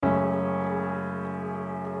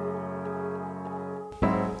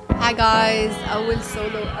Hi guys, أول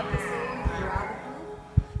solo episode.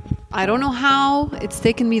 I don't know how it's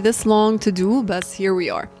taken me this long to do, but here we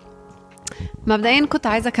are. مبدئيا كنت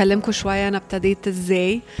عايزة أكلمكم شوية أنا ابتديت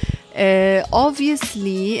إزاي.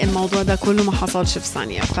 Obviously الموضوع ده كله ما حصلش في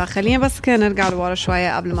ثانية، فخلينا بس كده نرجع لورا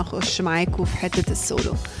شوية قبل ما أخش معاكم في حتة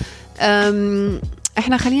السولو.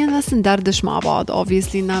 احنا خلينا بس ندردش مع بعض.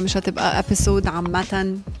 Obviously إنها مش هتبقى episode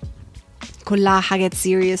عامة كلها حاجات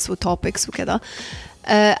serious وtopics وكده.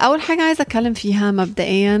 أول حاجة عايزة أتكلم فيها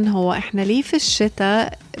مبدئيا هو إحنا ليه في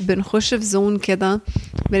الشتاء بنخش في زون كده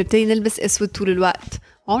بنبتدي نلبس أسود طول الوقت.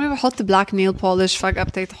 عمري بحط black nail polish، فجأة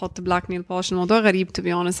ابتديت أحط black nail polish. الموضوع غريب to be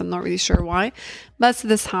honest, I'm not really sure why, بس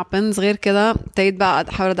this happens. غير كده ابتديت بقى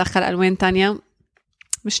أحاول أدخل ألوان تانية،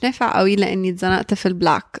 مش نافع قوي لأني اتزنقت في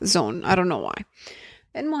البلاك zone. I don't know why.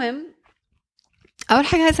 المهم أول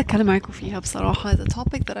حاجة عايزة أتكلم معاكم فيها بصراحة is a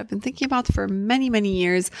topic that I've been thinking about for many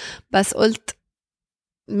years، بس قلت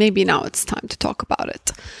maybe now it's time to talk about it.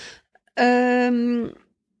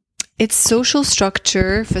 It's social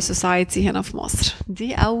structure في society هنا في مصر.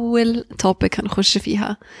 دي أول topic هنخش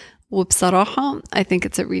فيها، وبصراحة I think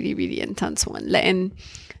it's a really intense one، لأن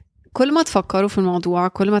كل ما تفكروا في الموضوع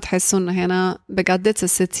كل ما تحسوا إن هنا بجد it's a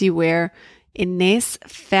city where الناس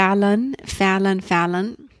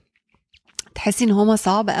فعلا تحسي إن هما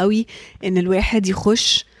صعب قوي إن الواحد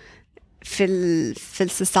يخش في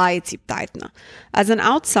السوسايتي بتاعتنا. As an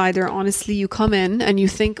outsider, honestly, you come in and you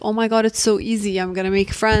think, oh my god, it's so easy, I'm gonna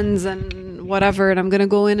make friends and whatever, and I'm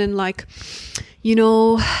gonna go in and like, you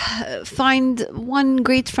know, find one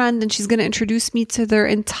great friend and she's gonna introduce me to their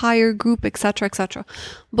entire group, etc.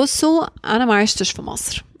 بصوا أنا ما عشتش في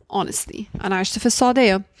مصر honestly. أنا عشت في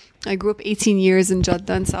السعودية. I grew up 18 years in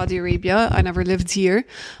Jeddah in Saudi Arabia. I never lived here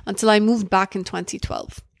until I moved back in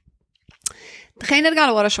 2012. خلينا نرجع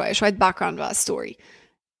لورا شوية background بقى story.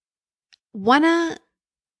 وانا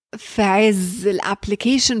في عز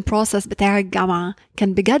الابليكيشن process بتاع الجامعة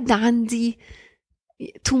كان بجد عندي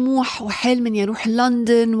طموح وحلم اني اروح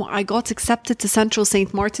لندن، و I got accepted to Central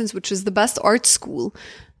St. Martin's, which is the best art school,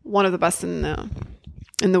 one of the best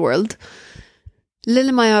in the world.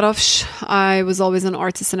 للي ما يعرفش I was always an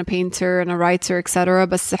artist and a painter and a writer etc.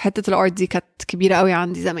 بس حتة الارت دي كانت كبيرة قوي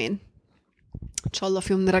عندي زمان، ان شاء الله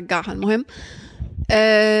في يوم نرجعها. المهم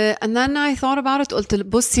and then I thought about it. قلت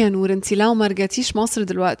بصي يا نور، انتي لو ما رجعتيش مصر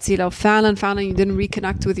دلوقتي، لو فعلا you didn't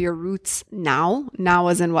reconnect with your roots now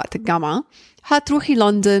as in وقت الجامعة، هتروحي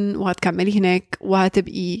لندن وهتكملي هناك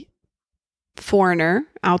وهتبقي foreigner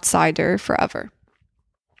outsider forever.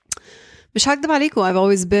 مش هكدب عليكم، I've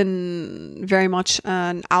always been very much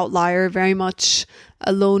an outlier, very much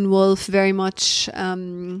a lone wolf, very much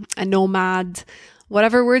a nomad,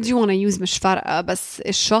 whatever words you want to use مش فارقة. بس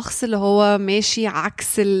الشخص اللي هو ماشي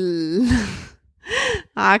عكس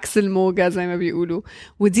الموجة زي ما بيقولوا،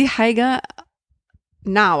 ودي حاجة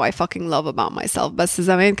now I fucking love about myself، بس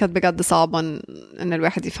زمان كانت بجد صعبة ان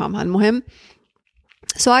الواحد يفهمها. المهم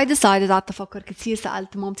so I decided، قعدت أفكر كتير،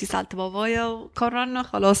 سألت مامتي سألت بابايا، وقررنا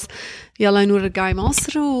خلاص يلا نور رجعي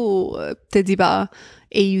مصر وابتدي بقى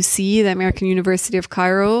AUC, the American University of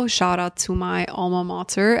Cairo. Shout out to my alma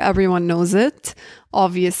mater. Everyone knows it,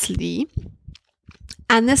 obviously.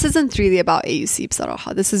 And this isn't really about AUC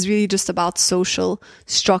بصراحة. This is really just about social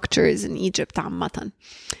structures in Egypt عامة.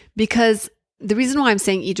 Because the reason why I'm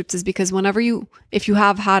saying Egypt is because if you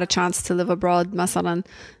have had a chance to live abroad مثلا,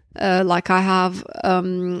 like I have,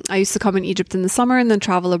 I used to come in Egypt in the summer and then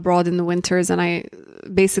travel abroad in the winters, and I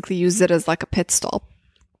basically used it as like a pit stop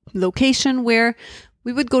location where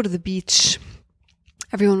we would go to the beach.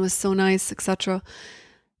 Everyone was so nice, etc.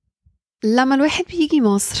 لما الواحد بيجي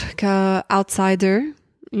مصر outsider,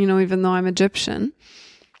 you know, even though I'm Egyptian,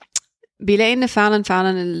 بيلاقي إن فعلا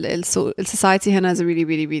society هنا is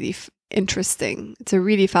really interesting. It's a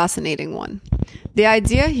really fascinating one. The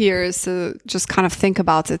idea here is to just kind of think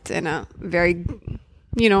about it in a very,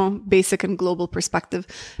 you know, basic and global perspective.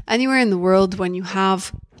 Anywhere in the world, when you have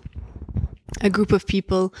a group of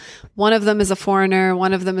people, one of them is a foreigner,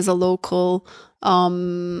 one of them is a local,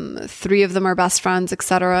 three of them are best friends, etc.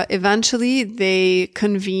 Eventually, they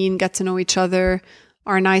convene, get to know each other,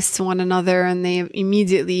 are nice to one another, and they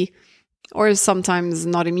immediately, or sometimes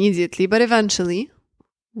not immediately, but eventually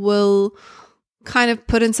will kind of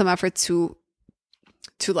put in some effort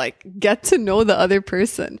to like get to know the other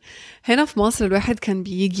person. هنا في مصر الواحد كان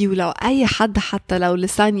بيجي ولو أي حد حتى لو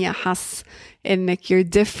لثانية حس إنك you're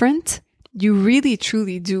different, you really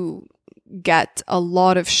truly do get a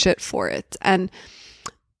lot of shit for it. And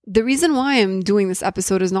the reason why I'm doing this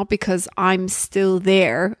episode is not because I'm still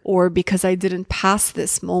there or because I didn't pass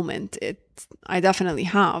this moment. I definitely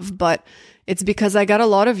have, but it's because I got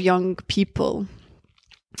a lot of young people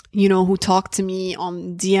you know, who talk to me on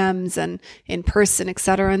DMs and in person,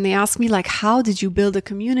 etc. And they ask me like, how did you build a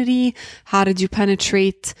community? How did you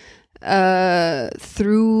penetrate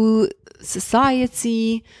through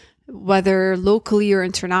society, whether locally or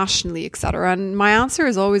internationally, etc. And my answer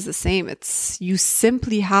is always the same. It's you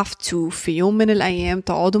simply have to في يوم من الأيام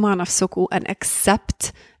تقعدوا مع نفسكوا and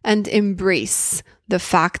accept and embrace the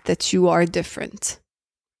fact that you are different.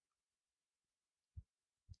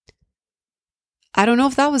 I don't know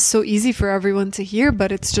if that was so easy for everyone to hear,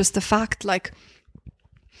 but it's just a fact. Like,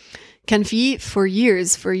 كان في for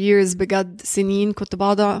years بجد سنين كنت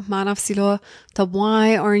بقعد مع نفسي لو طب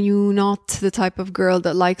why are you not the type of girl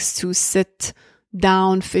that likes to sit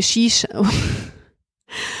down في شيشة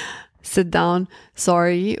sit down,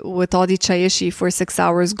 وتقعدي تشيشي for 6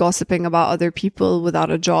 hours gossiping about other people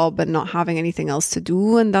without a job and not having anything else to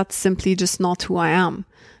do, and that's simply just not who I am.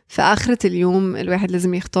 في آخرة اليوم الواحد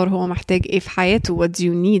لازم يختار هو محتاج ايه في حياته. what do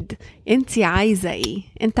you need؟ انتي عايزة ايه؟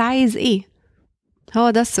 انت عايز ايه؟ هو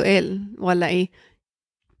ده السؤال ولا ايه؟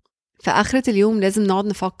 في آخرة اليوم لازم نقعد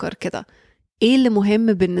نفكر كده ايه اللي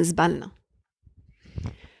مهم بالنسبة لنا.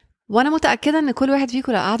 وانا متأكدة ان كل واحد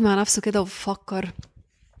فيكم لو قاعد مع نفسه كده وفكر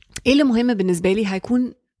ايه اللي مهم بالنسبة لي،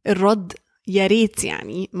 هيكون الرد يا ريت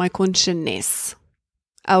يعني ما يكونش الناس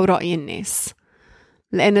او رأي الناس.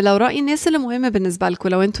 لان لو رأي الناس اللي مهم بالنسبة لكم،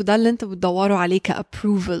 لو انتوا ده اللي انتوا بتدوروا عليه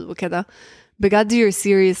كapproval وكده، بجد you're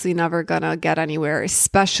seriously never gonna get anywhere,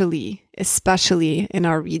 especially in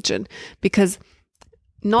our region, because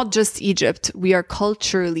not just Egypt, we are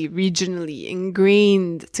culturally, regionally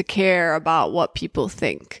ingrained to care about what people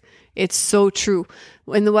think. It's so true.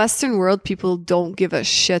 In the Western world, people don't give a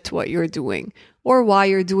shit what you're doing or why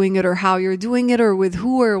you're doing it or how you're doing it or with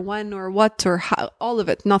who or when or what or how, all of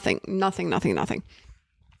it. Nothing.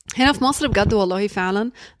 هنا في مصر بجد والله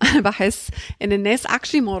فعلا أنا بحس إن الناس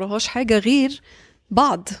actually ما وراهاش حاجة غير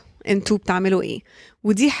بعض. انتوا بتعملوا ايه؟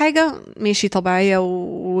 ودي حاجة ماشي طبيعية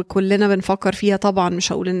وكلنا بنفكر فيها طبعا،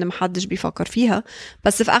 مش هقول ان محدش بيفكر فيها،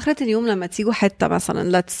 بس في آخرة اليوم لما تيجوا حتة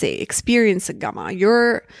مثلا let's say experience الجامعة،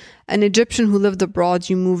 you're an Egyptian who lived abroad,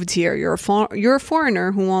 you moved here, you're a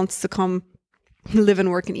foreigner who wants to come live and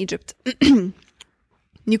work in Egypt.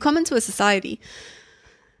 You come into a society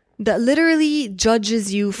that literally judges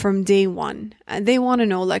you from day one. And they want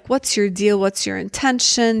to know, like, what's your deal? What's your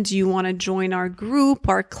intention? Do you want to join our group,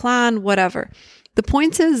 our clan, whatever? The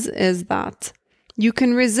point is that you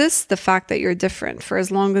can resist the fact that you're different for as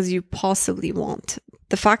long as you possibly want.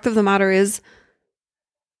 The fact of the matter is,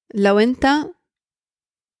 لو انت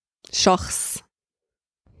شخص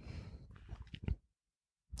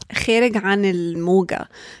خارج عن الموجة،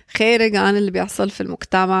 خارج عن اللي بيحصل في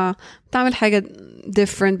المجتمع، بتعمل حاجة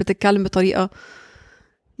different، بتتكلم بطريقة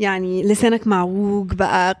يعني لسانك معوج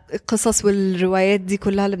بقى، القصص والروايات دي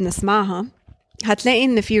كلها اللي بنسمعها، هتلاقي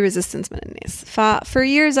ان في resistance من الناس. For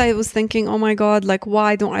years I was thinking, oh my god, like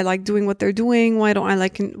why don't I like doing what they're doing? Why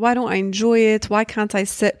don't I enjoy it? Why can't I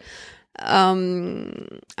sit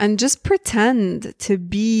and just pretend to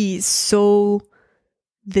be so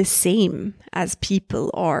the same as people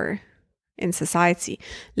are in society.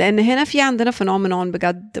 لأن هنا في عندنا phenomenon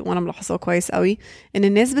بجد وأنا ملاحظاه كويس قوي، إن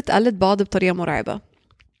الناس بتقلد بعض بطريقة مرعبة،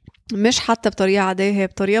 مش حتى بطريقة عادية، هي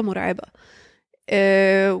بطريقة مرعبة.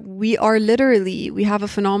 We have a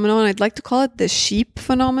phenomenon, I'd like to call it the sheep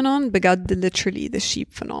phenomenon. بجد literally the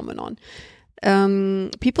sheep phenomenon.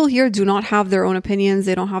 People here do not have their own opinions,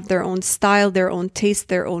 they don't have their own style, their own taste,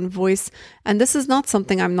 their own voice. And this is not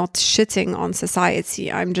something, I'm not shitting on society,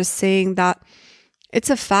 I'm just saying that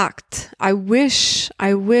it's a fact. I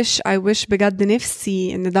wish بجد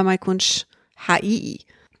نفسي إن ده ما يكونش حقيقي.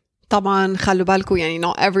 طبعا خلوا بالكم يعني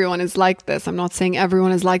not everyone is like this. I'm not saying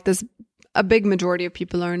everyone is like this. A big majority of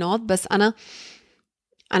people are not. بس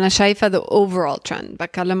أنا شايفة the overall trend.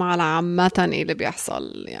 بتكلم على عامة إيه اللي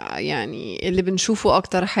بيحصل، يعني اللي بنشوفه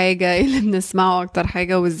أكتر حاجة، اللي بنسمعه أكتر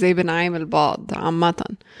حاجة، وإزاي بنعامل بعض عامة.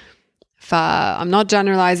 I'm not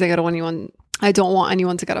generalizing I don't want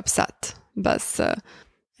anyone to get upset. بس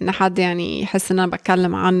إن حد يعني يحس إن أنا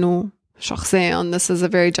بتكلم عنه شخصيا. This is a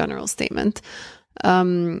very general statement.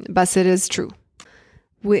 بس it is true.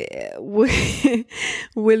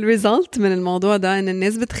 والريزلت من الموضوع ده ان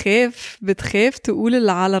الناس بتخاف تقول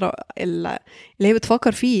اللي هي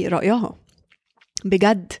بتفكر فيه رأيها.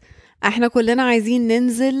 بجد احنا كلنا عايزين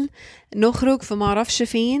ننزل نخرج في معرفش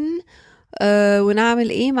فين ونعمل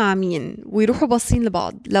ايه مع مين، ويروحوا باصين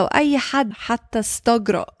لبعض. لو اي حد حتى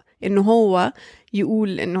استجرأ انه هو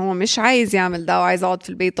يقول إنه هو مش عايز يعمل ده وعايز أقعد في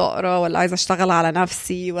البيت أقرأ ولا عايز أشتغل على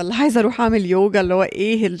نفسي ولا عايز أروح أعمل يوجا، اللي هو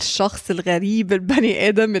إيه الشخص الغريب البني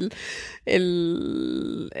آدم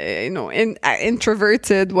you know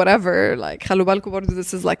introverted whatever. Like خلوا بالكم برضو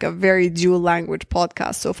this is like a very dual language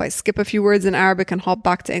podcast, so if I skip a few words in Arabic and hop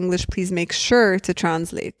back to English, please make sure to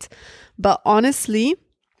translate. But honestly,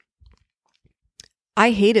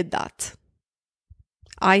 I hated that.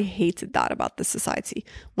 I hated that about the society.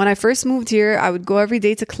 When I first moved here, I would go every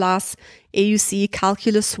day to class, AUC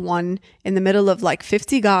Calculus 1, in the middle of like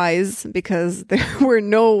 50 guys because there were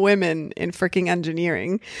no women in freaking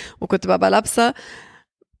engineering. وكنت ببقى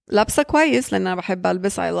لابسة كويس لأن أنا بحب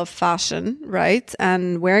ألبس. I love fashion, right?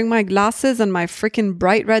 And wearing my glasses and my freaking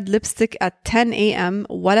bright red lipstick at 10 a.m.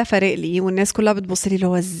 ولا فارق لي، والناس كلها بتبص لي اللي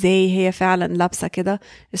هو ازاي هي فعلا لابسة كده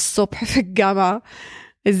الصبح في الجامعة،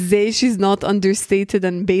 ازاي she's not understated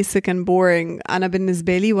and basic and boring. أنا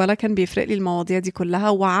بالنسبة لي ولا كان بيفرق لي المواضيع دي كلها،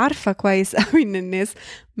 وعارفة كويس قوي إن الناس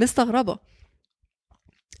مستغربة.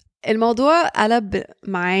 الموضوع قلب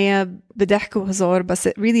معايا بضحك وهزار، بس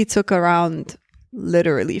it really took around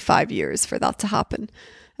literally 5 years for that to happen.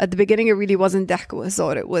 At the beginning it really wasn't ضحك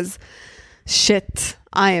وهزار, it was shit,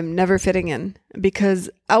 I am never fitting in. Because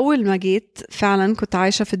أول ما جيت فعلا كنت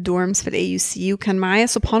عايشة في الدورمز في ال AUC، وكان معايا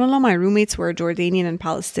سبحان الله my roommates were a Jordanian and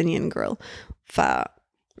Palestinian girl.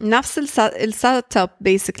 فنفس السيت اب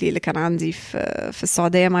basically اللي كان عندي في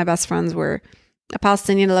السعودية. My best friends were a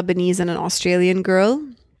Palestinian, a Lebanese and an Australian girl,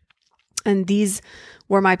 and these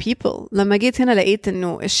were my people. لما جيت هنا لقيت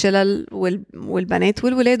انه الشلل والبنات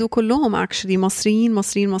والولاد وكلهم actually مصريين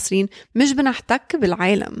مصريين مصريين، مش بنحتك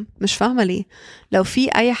بالعالم. مش فاهمة ليه لو في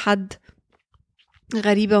اي حد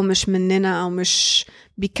غريبة ومش مننا او مش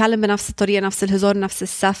بيتكلم بنفس الطريقة، نفس الهزار، نفس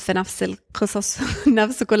السف، نفس القصص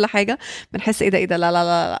نفس كل حاجة، بنحس ايه ده لا لا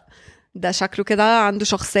لا لا ده شكله كده عنده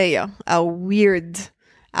شخصية او weird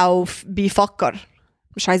او بيفكر.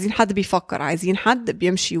 مش عايزين حد بيفكر، عايزين حد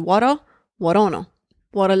بيمشي ورانا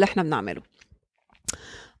ورا اللي احنا بنعمله.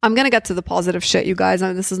 I'm gonna get to the positive shit, you guys. I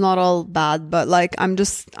mean, this is not all bad, but like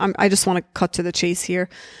I just want to cut to the chase here.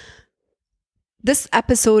 This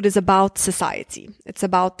episode is about society. It's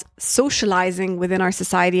about socializing within our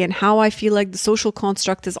society and how I feel like the social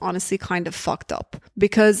construct is honestly kind of fucked up.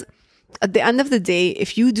 Because at the end of the day, if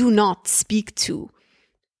you do not speak to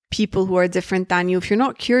people who are different than you, if you're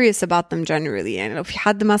not curious about them generally, يعني لو في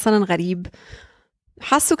حد مثلا غريب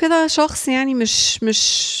حاسه كده شخص يعني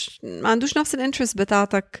مش ما عندوش نفس الانترست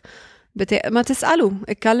بتاعتك، ما تسأله،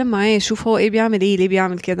 اتكلم معاه، شوف هو ايه بيعمل، ايه ليه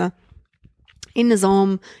بيعمل كده، ايه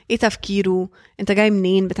النظام، ايه تفكيره، انت جاي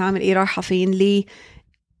منين، بتعمل ايه، رايحة فين،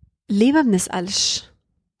 ليه ما بنسألش؟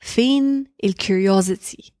 فين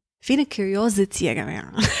الكيوريوزيتي؟ فين الكيوريوزيتي يا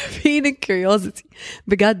جماعة؟ فين الكيوريوزيتي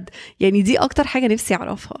بجد؟ يعني دي اكتر حاجة نفسي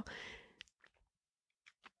اعرفها.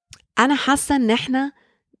 انا حاسة ان احنا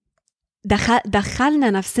دخلنا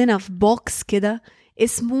نفسنا في بوكس كده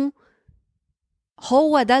اسمه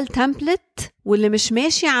هو ده التمبلت، واللي مش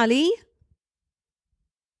ماشي عليه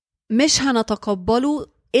مش هنتقبله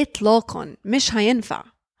اطلاقا، مش هينفع،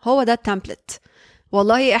 هو ده التمبلت.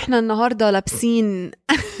 والله احنا النهاردة لابسين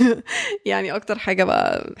يعني اكتر حاجة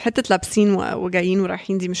بقى حتة لابسين وجايين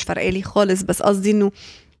ورايحين دي مش فارقالي خالص، بس قصدي انه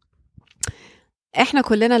احنا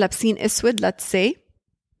كلنا لابسين اسود. let's say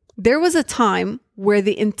there was a time where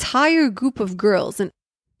the entire group of girls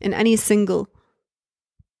in any single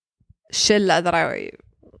shilla that I,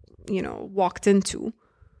 walked into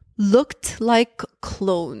looked like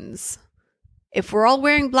clones. If we're all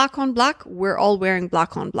wearing black on black, we're all wearing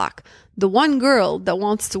black on black. The one girl that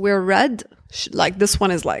wants to wear red, like this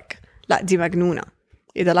one is like, لا دي مجنونة.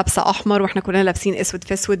 إذا لابسة أحمر وإحنا كلنا لابسين أسود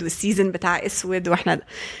في أسود والسيزن بتاع أسود، وإحنا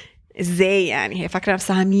ازاي يعني هي فاكره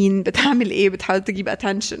نفسها مين، بتعمل ايه، بتحاول تجيب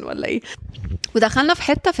اتنشن ولا ايه. ودخلنا في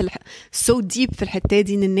حته في so deep في الحته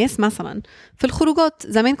دي ان الناس مثلا في الخروجات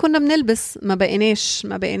زمان كنا بنلبس، ما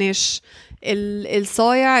بقيناش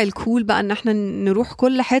الصايع الكول بقى ان احنا نروح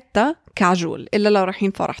كل حته كاجوال، الا لو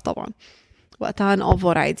رايحين فرح طبعا وقتها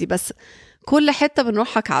نأوفر عادي، بس كل حته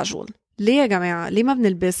بنروحها كاجوال. ليه يا جماعه؟ ليه ما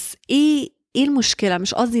بنلبس؟ ايه المشكله؟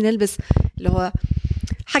 مش قصدي نلبس اللي هو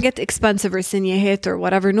حاجات expensive or سينيهات or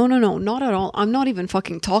whatever. No, not at all. I'm not even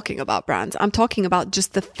fucking talking about brands. I'm talking about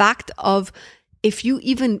just the fact of if you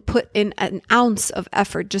even put in an ounce of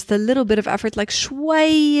effort, just a little bit of effort, like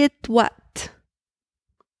شوية وقت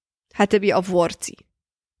هتبقي أفورتي.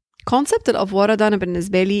 concept الأفورة ده أنا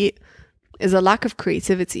بالنسبة لي is a lack of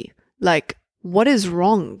creativity. Like, what is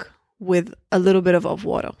wrong with a little bit of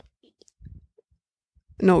أفورة?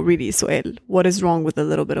 No, really, سؤال. What is wrong with a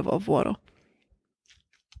little bit of أفورة?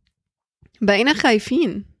 بقينا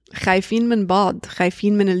خايفين من بعض،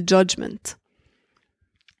 خايفين من الجادجمنت.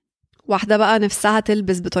 واحدة بقى نفسها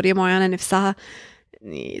تلبس بطريقة معينة نفسها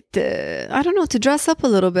I don't know, to dress up a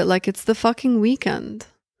little bit like it's the fucking weekend.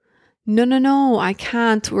 No, I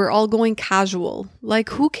can't. We're all going casual. Like,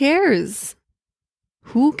 who cares?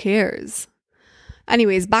 Who cares?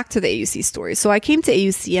 Anyways, back to the AUC story. So I came to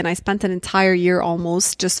AUC and I spent an entire year almost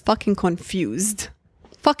just fucking confused.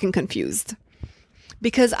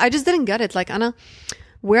 Because I just didn't get it. Like,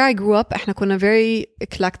 where I grew up, احنا كنا very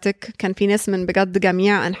eclectic. كان في ناس من بجد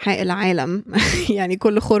جميع أنحاء العالم. يعني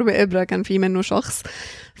كل خرم إبرة كان في منه شخص.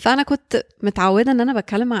 فأنا كنت متعودة إن أنا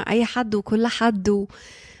بتكلم مع أي حد وكل حد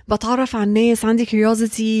بتعرف على الناس. عندي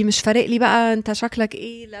curiosity. مش فارق لي بقى أنت شكلك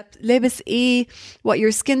إيه لابس إيه, what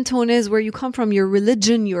your skin tone is, where you come from, your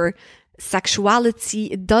religion, your sexuality.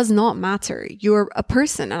 It does not matter. You're a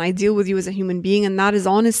person and I deal with you as a human being, and that is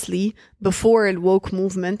honestly before the woke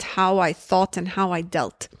movement how I thought and how I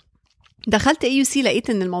dealt. دخلت AUC لقيت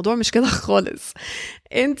ان الموضوع مش كده خالص.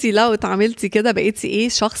 انتي لو اتعاملتي كده بقيتي ايه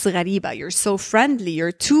شخص غريبة. You're so friendly.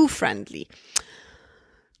 You're too friendly.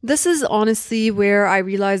 This is honestly where I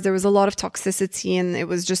realized there was a lot of toxicity, and it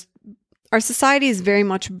was just our society is very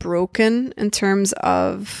much broken in terms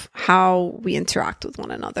of how we interact with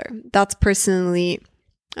one another. That's personally,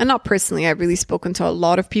 and not personally, I've really spoken to a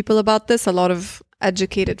lot of people about this, a lot of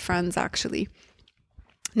educated friends actually.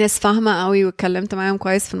 ناس فاهمة قوي واتكلمت معاهم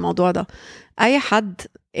كويس في الموضوع ده. أي حد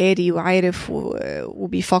قاري وعارف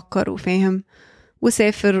وبيفكر وفاهم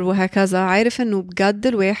وسافر وهكذا عارف إنه بجد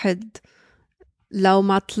الواحد لو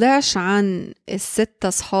ما طلعش عن الستة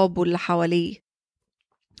صحابه اللي حواليه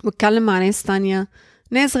واتكلم مع ناس تانية,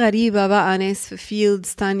 ناس غريبة بقى, ناس في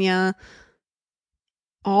فيلدز تانية,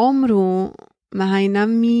 عمره ما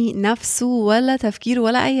هينمي نفسه ولا تفكير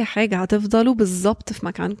ولا أي حاجة. هتفضلوا بالظبط في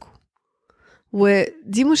مكانكم,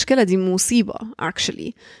 ودي مشكلة, دي مصيبة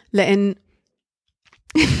actually, لأن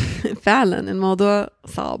فعلا الموضوع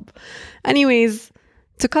صعب. Anyways,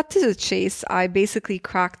 to cut to the chase, I basically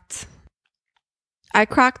cracked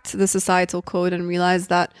the societal code and realized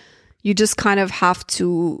that you just kind of have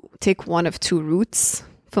to take one of two routes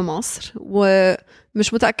في مصر,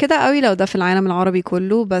 ومش متأكدة قوي لو ده في العالم العربي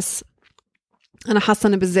كله, بس أنا حاسة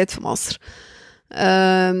إن بالذات في مصر.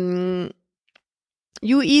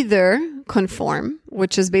 You either conform,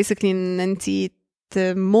 which is basically إن أنتي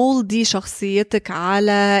تمولدي شخصيتك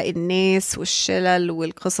على الناس والشلل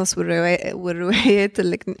والقصص والروايات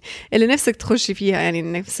اللي نفسك تخشي فيها, يعني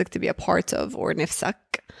نفسك to be a part of, or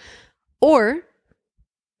نفسك, or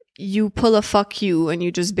you pull a fuck you and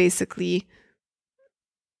you just basically,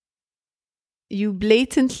 you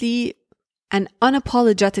blatantly and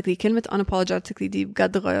unapologetically, كلمة unapologetically دي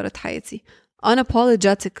بجد غيرت حياتي,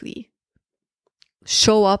 unapologetically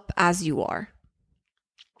show up as you are.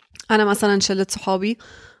 أنا مثلا شلة صحابي,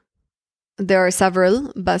 there are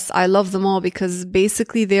several, but I love them all because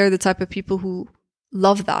basically they're the type of people who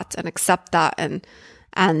love that and accept that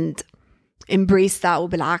and embrace that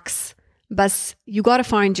وبالعكس. But you got to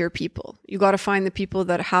find your people. You got to find the people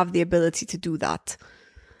that have the ability to do that.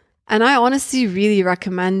 And I honestly really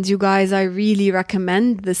recommend you guys, I really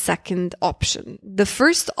recommend the second option. The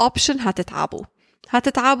first option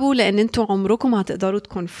هتتعبوا لأن انتوا عمركم هتقدروا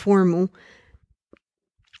تconformوا.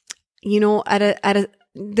 You know,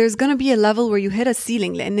 there's going to be a level where you hit a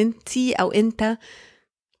ceiling لأن انتي أو انت,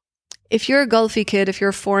 if you're a Gulfi kid, if you're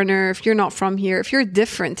a foreigner, if you're not from here, if you're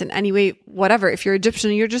different in any way, whatever, if you're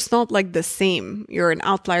Egyptian, you're just not like the same. You're an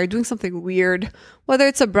outlier doing something weird, whether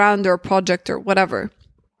it's a brand or a project or whatever.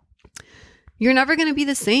 You're never going to be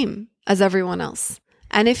the same as everyone else.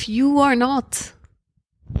 And if you are not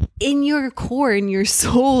in your core, in your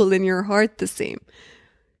soul, in your heart the same,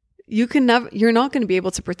 you're not going to be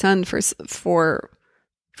able to pretend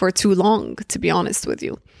for too long, to be honest with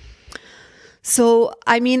you. So,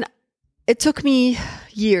 I mean, it took me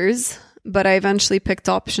years, but I eventually picked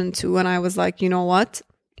option 2 and I was like, you know what?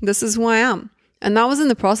 This is who I am. And that was in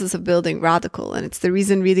the process of building Radical. And it's the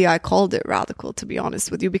reason really I called it Radical, to be honest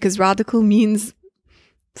with you, because Radical means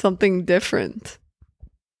something different,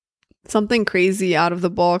 something crazy, out of the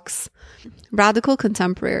box. Radical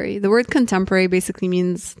contemporary. The word contemporary basically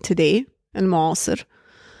means today, المعاصر.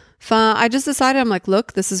 I just decided, I'm like,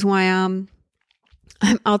 look, this is who I am.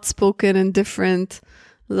 I'm outspoken and different,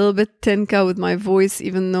 a little bit tinka with my voice,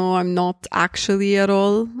 even though I'm not actually at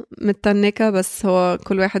all متنكة, بس هو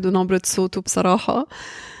كل واحد ونبرة صوته بصراحة.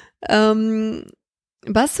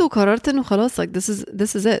 بس وقررت إنه خلاص, like this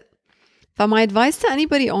is it. My advice to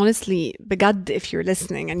anybody, honestly, بجد, if you're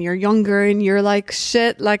listening and you're younger and you're like,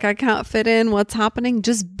 shit, like I can't fit in, what's happening?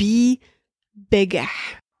 Just be big,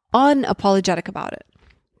 unapologetic about it.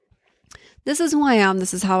 this is who I am,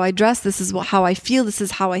 this is how I dress, this is how I feel, this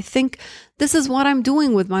is how I think, this is what I'm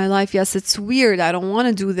doing with my life. Yes, it's weird, I don't want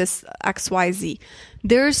to do this XYZ.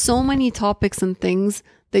 There are so many topics and things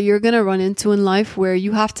that you're going to run into in life where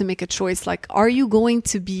you have to make a choice. Like, are you going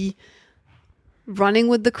to be running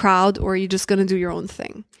with the crowd, or are you just going to do your own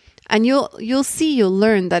thing? And you'll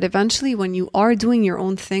learn that eventually when you are doing your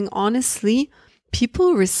own thing, honestly, people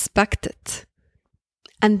respect it.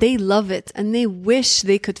 And they love it. And they wish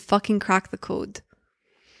they could fucking crack the code.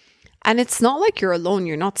 And it's not like you're alone.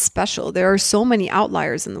 You're not special. There are so many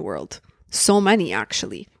outliers in the world. So many,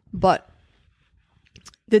 actually. But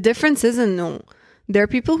the difference is there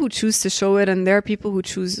are people who choose to show it, and there are people who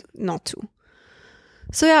choose not to.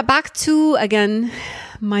 So yeah, back to, again,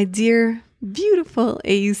 my dear, beautiful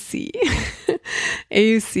AUC.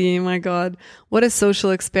 AUC, my God. What a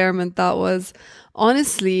social experiment that was.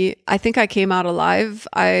 Honestly, I think I came out alive.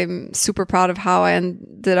 I'm super proud of how I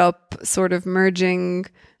ended up sort of merging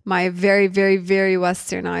my very, very, very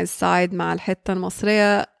westernized side مع الحتة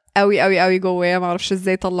المصرية قوي قوي قوي جوايا. ما اعرفش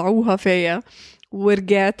ازاي طلعوها فيا.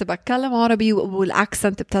 ورجعت بتكلم عربي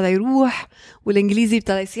والاكسنت ابتدى يروح والانجليزي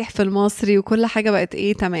ابتدى يسيح في المصري وكل حاجة بقت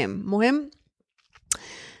تمام. مهم،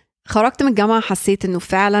 خرجت من الجامعة حسيت انه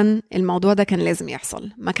فعلا الموضوع ده كان لازم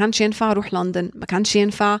يحصل. ما كانش ينفع اروح لندن، ما كانش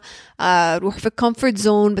ينفع اروح في الكومفورت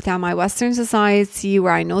زون بتاع my western society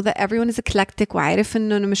where I know that everyone is eclectic وعارف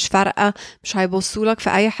انه انا مش فارقة، مش هيبصولك في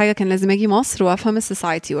اي حاجة. كان لازم اجي مصر وافهم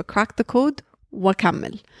السوسايتي وcrack the code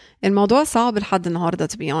واكمل. الموضوع صعب لحد النهاردة,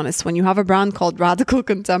 to be honest. When you have a brand called Radical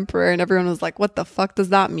Contemporary and everyone was like, what the fuck does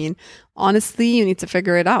that mean? Honestly, you need to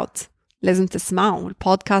figure it out. لازم تسمعوا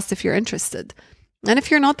البودكاست if you're interested. And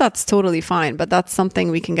if you're not, that's totally fine. But that's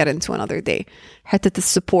something we can get into another day. حتة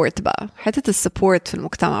السبورت بقى. حتة السبورت في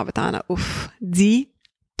المجتمع بتاعنا. أوف. دي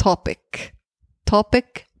topic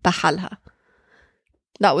بحالها.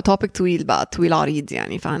 لا وtopic طويل بقى. طويل عريض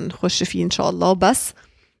يعني. فهنخش فيه إن شاء الله. بس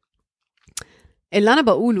اللي أنا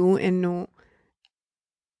بقوله إنه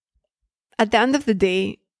at the end of the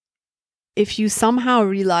day, if you somehow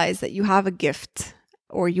realize that you have a gift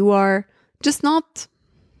or you're just not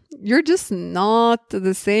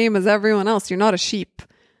the same as everyone else. You're not a sheep.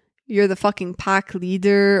 You're the fucking pack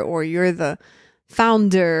leader, or you're the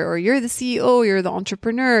founder, or you're the CEO, you're the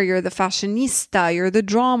entrepreneur, you're the fashionista, you're the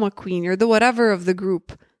drama queen, you're the whatever of the group.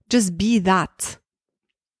 Just be that.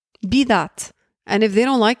 Be that. And if they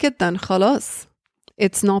don't like it, then خلاص.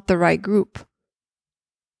 It's not the right group.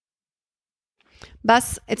 But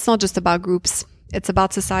it's not just about groups. It's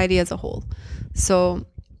about society as a whole. So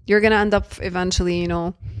you're going to end up eventually,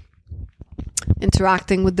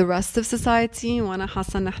 interacting with the rest of society. وانا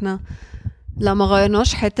حاسه ان احنا لما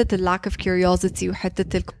غيرناش حته lack of curiosity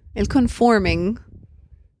وحته conforming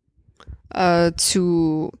to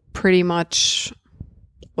pretty much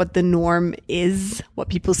what the norm is, what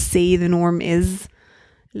people say the norm is,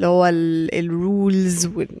 اللي هو الرولز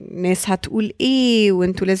والناس هتقول ايه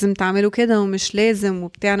وانتوا لازم تعملوا كده ومش لازم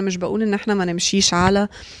وبتاع. انا مش بقول ان احنا ما نمشيش على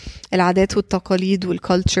العادات والتقاليد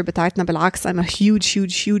والكالتشر بتاعتنا. بالعكس, I'm a huge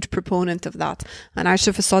proponent of that. أنا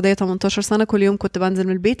عايشة في السعودية 18 سنة. كل يوم كنت بنزل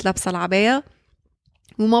من البيت لابسة العباية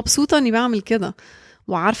ومبسوطة اني بعمل كده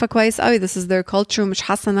وعارفة كويس قوي this is their culture ومش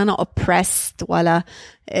حاسة ان انا oppressed ولا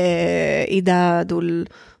ايه ده دول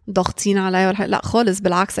ضغطين عليا ولا لا خالص.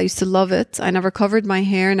 بالعكس, I used to love it. I never covered my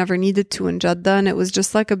hair, never needed to in Jeddah, and it was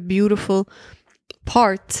just like a beautiful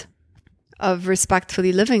part of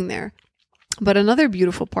respectfully living there. But another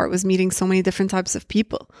beautiful part was meeting so many different types of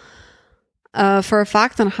people. For a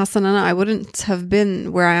fact, أنا حاسة إن I wouldn't have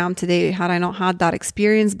been where I am today had I not had that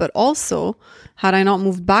experience, but also had I not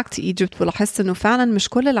moved back to Egypt. ولاحظت إنه فعلا مش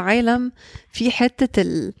كل العالم في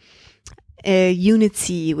حتة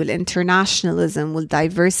unity والinternationalism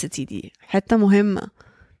والdiversity دي حتة مهمة.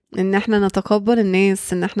 إن إحنا نتقبل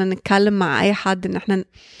الناس, إن إحنا نتكلم مع أي حد, إن إحنا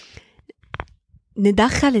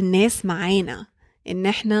ندخل الناس معانا, إن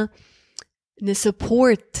إحنا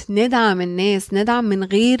نسبورت, ندعم الناس, ندعم من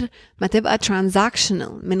غير ما تبقى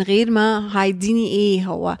transactional, من غير ما هيديني ايه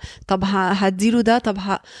هو, طب هديله ده, طب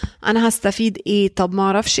انا هستفيد ايه, طب ما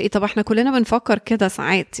اعرفش ايه. طب احنا كلنا بنفكر كده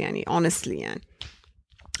ساعات يعني honestly يعني.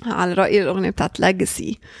 على رأي الأغنية بتاعت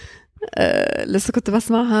Legacy لسه كنت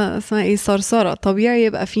بسمعها, اسمها ايه, صرصرة. طبيعي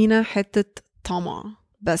يبقى فينا حتة طمع,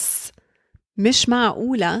 بس مش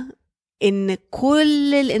معقولة إن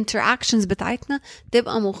كل الانتراكشنز بتاعتنا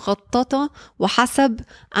تبقى مخططة وحسب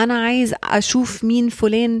أنا عايز أشوف مين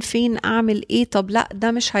فلان فين أعمل إيه. طب لا,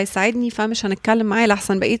 ده مش هيساعدني فمش هنتكلم معاه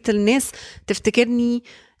لحسن بقية الناس تفتكرني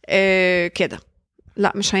كده.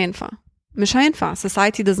 لا, مش هينفع.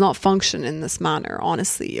 Society does not function in this manner,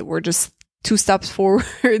 honestly. We're just 2 steps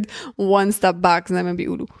forward, 1 step back زي ما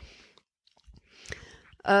بيقولوا.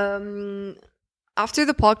 After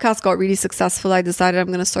the podcast got really successful, I decided I'm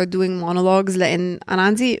going to start doing monologues. And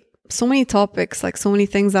عندي so many topics, like so many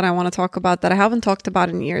things that I want to talk about that I haven't talked about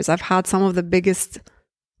in years. I've had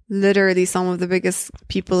literally some of the biggest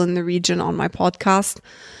people in the region on my podcast.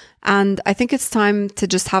 And I think it's time to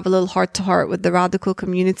just have a little heart-to-heart with the radical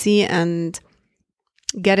community and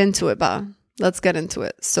get into it, ba. Let's get into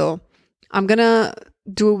it. So I'm going to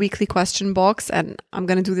do a weekly question box, and I'm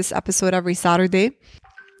going to do this episode every Saturday.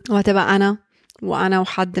 وهتبقى أنا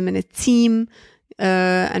وحد من التيم,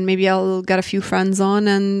 and maybe I'll get a few friends on,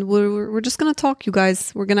 and we're just going to talk, you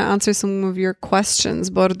guys. We're going to answer some of your questions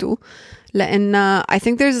برضو. لأن I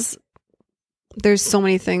think there's so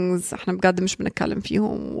many things احنا بجد مش بنتكلم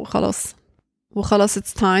فيهم وخلاص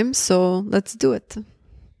it's time, so let's do it.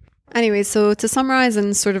 Anyway, so to summarize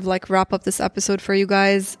and sort of like wrap up this episode for you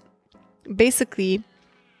guys, basically,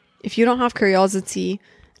 if you don't have curiosity,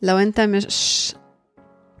 لو انت مش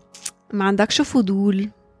ما عندكش فضول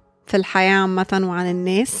في الحياة عامة وعن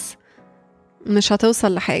الناس, مش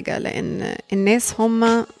هتوصل لحاجة, لأن الناس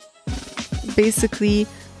هم basically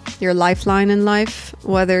your lifeline in life,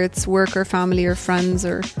 whether it's work or family or friends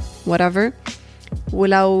or whatever.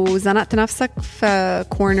 ولو زنقت نفسك في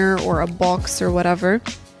corner or a box or whatever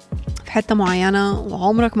في حتة معينة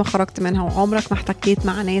وعمرك ما خرجت منها وعمرك ما احتكيت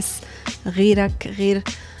مع ناس غير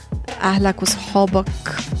أهلك وصحابك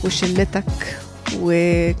وشلتك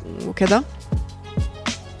وكده,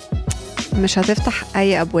 مش هتفتح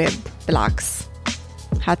أي أبواب, بالعكس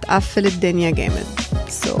هتقفل الدنيا جامد.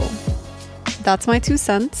 So that's my 2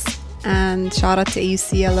 cents, and shout out to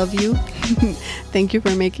AUC, I love you. Thank you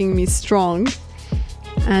for making me strong,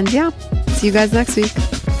 and yeah, see you guys next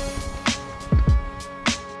week.